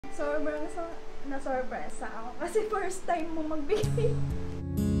Sobrang na-surpresa ako kasi first time mo magbigay.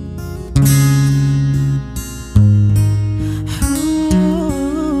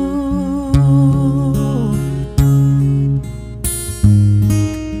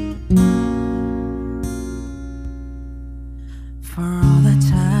 For all the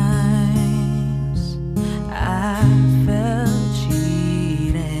times I felt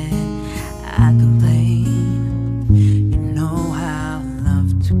cheated, I complain. You know how I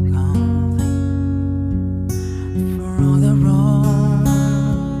love to complain. For all the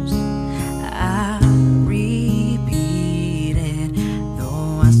wrongs I repeated,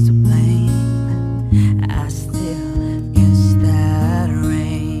 though I was to blame, I still guess that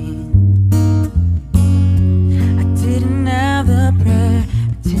rain. I didn't have the prayer,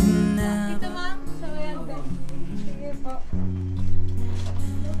 didn't have Dito ma'am, so yan din. Sige po.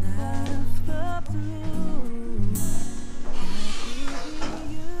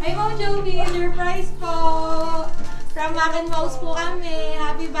 Hi Ma'am Jovi, surprise po! From MAK&MAW'S po kami.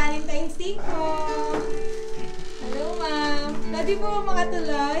 Happy Valentine's Day po! Hello ma'am. Pwede po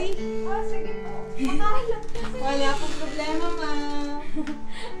makatuloy? Oh, sige po. Makahalang kasi. Wala pong problema ma'am.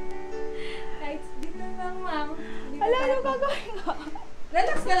 Kahit dito lang ma'am. Wala na gagawin ko.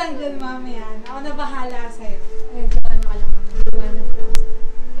 Relax ka lang dyan ma'am yan. Ako na bahala sa'yo. Ayun, dyan ka lang ma'am. Iwanag ko.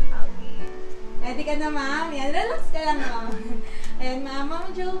 Okay. Ready ka na ma'am? Yan, relax ka lang ma'am. Ayan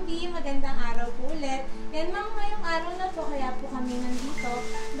Ma'am Jovi, magandang araw po ulit. Yan ma'am, ngayong araw na to, kaya po kami nandito.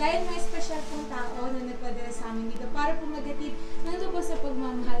 Dahil may special pong tao na nagpadala sa amin dito para po maghatid ng lubos sa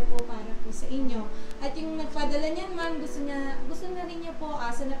pagmamahal po para po sa inyo. At yung nagpadala niyan ma'am, gusto na rin niya po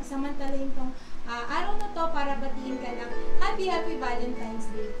samantalahin tong araw na to para batiin ka ng Happy Valentine's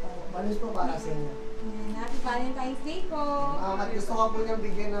Day po. Balis po para sa inyo. Ayan, Happy Valentine's Day po. At gusto ko po niyang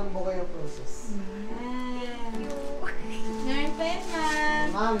bigyan ng bouquet of roses. Thank you. Ngayon pa yan, ma'am.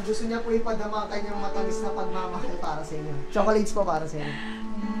 Ma'am, gusto niya po ipadama ang kanyang matamis na pagmamahal para sa inyo. Chocolates po para sa inyo.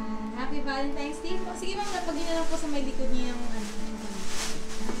 Happy Valentine's Day po. Sige ma'am, napagin na lang po sa may likod niya yung ano.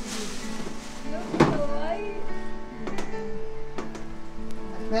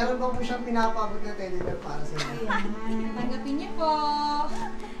 At meron pa po siyang pinapabot na teddy bear para sa inyo. Ayan, tanggapin niyo po.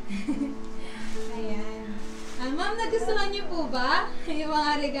 Ayan. Ma'am, nagustuhan niyo po ba yung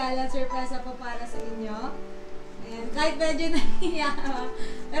mga regala, surprise po para sa inyo? Ayan, kahit medyo nahiya.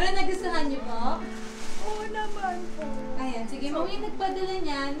 Pero nagustuhan niyo po? Oo naman po. Ayan, sige, ma'am, yung nagpadala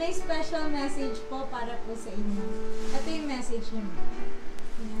niya, may special message po para po sa inyo. Ito yung message niya, ma'am.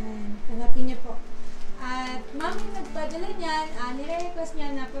 Ayan, tanggapin niyo po. At ma'am, yung nagpadala niyan, nire-request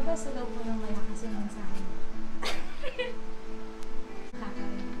niya na pabasa daw po ng malakas yung mensahe.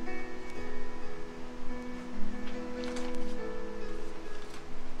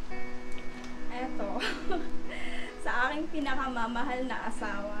 Eto. Sa aking pinakamamahal na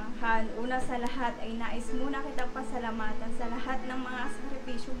asawa, Han, una sa lahat ay nais muna kitang pasalamatan sa lahat ng mga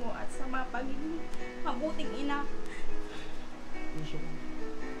sakripisyo mo at sa mga pagiging mabuting ina. Tissue po.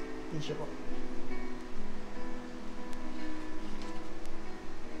 Tissue po.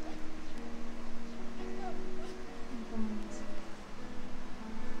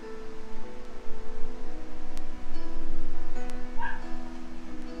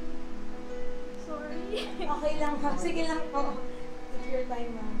 Sorry. Okay lang, ma'am. Sige lang po. Take your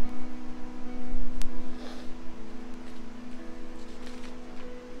time, ma'am.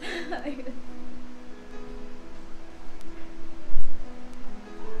 Ayun.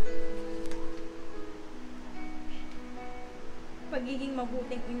 Pagiging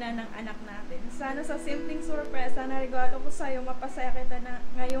mabuting ina ng anak natin. Sana sa simpleng sorpresa na regalo ko sa'yo, mapasaya kita na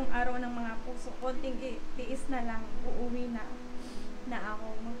ngayong araw ng mga puso. Konting tiis na lang, uuwi na ako.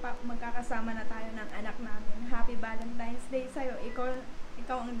 Magkakasama na tayo ng anak namin. Happy Valentine's Day sa'yo.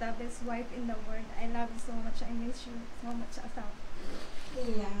 Ikaw ang the best wife in the world. I love you so much. I miss you so much. Asawa.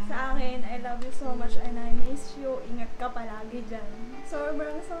 Yeah. Sa akin, I love you so much and I miss you. Ingat ka palagi dyan.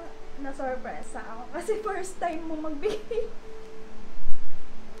 Sobrang na-surpresa ako kasi first time mo magbigay.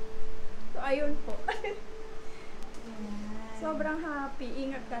 So, ayun po. Ayan. Sobrang happy.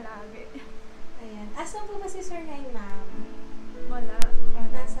 Ingat ka lagi. Ayan. Asan po ba si Sir Nine, ma'am? Wala.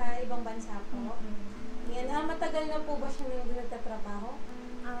 Nasa ibang bansa po? Mm-hmm. Ayan. Matagal na po ba siya nang nagtatrabaho?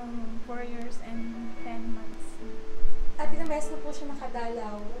 4 years and 10 months. At ilang beses na po siya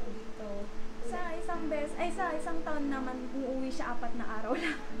nakadalaw dito? Sa isang taon naman, uuwi siya 4 na araw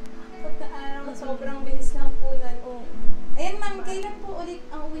lang. 4 na araw, sobrang bilis lang po nun. Oo. Ayan ma'am, kailan po ulit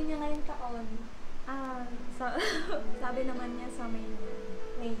ang uwi niya ngayong taon? Sabi naman niya sa May.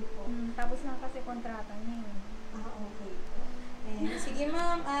 May po. Tapos na kasi kontrata niya. Okay po. Ayan. Sige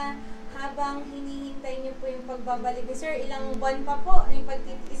ma'am, habang hinihintay niyo po yung pagbabalik ni Sir, ilang buwan pa po yung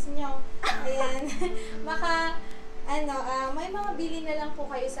pagtitiis niyo. Ayan. Baka, may mga bili na lang po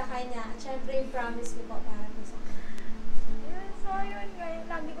kayo sa kanya. At syempre, yung promise ko po para po sa kanya. So, yun ngayon,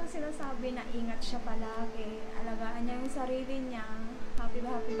 lagi kong sinasabi na ingat siya palagi. Alagaan niya yung sarili niya. Happy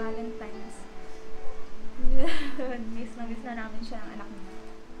Valentine's. Miss na namin siya ng anak niya.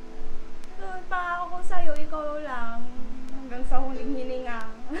 So, pangako ko sa'yo, ikaw lang. Hanggang sa huling hininga.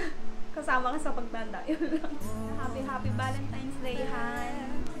 Kasama ka sa pagtanda. Yun lang. Happy Valentine's Day,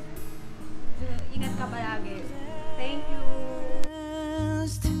 Han. So, ingat ka palagi. Thank you.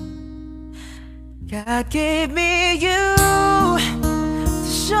 God gave me you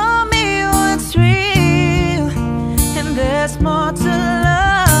to show me what's real, and there's more to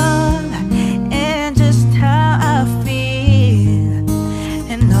love, and just how I feel,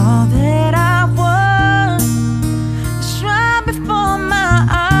 and all that I want is right before my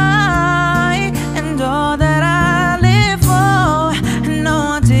eye, and all that I live for,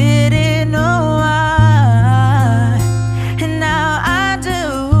 no, I didn't know why, and now I do.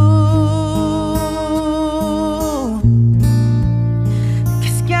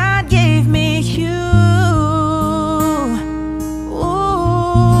 'Cause God gave me you.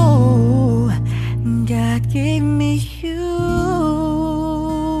 Ooh, God gave me you.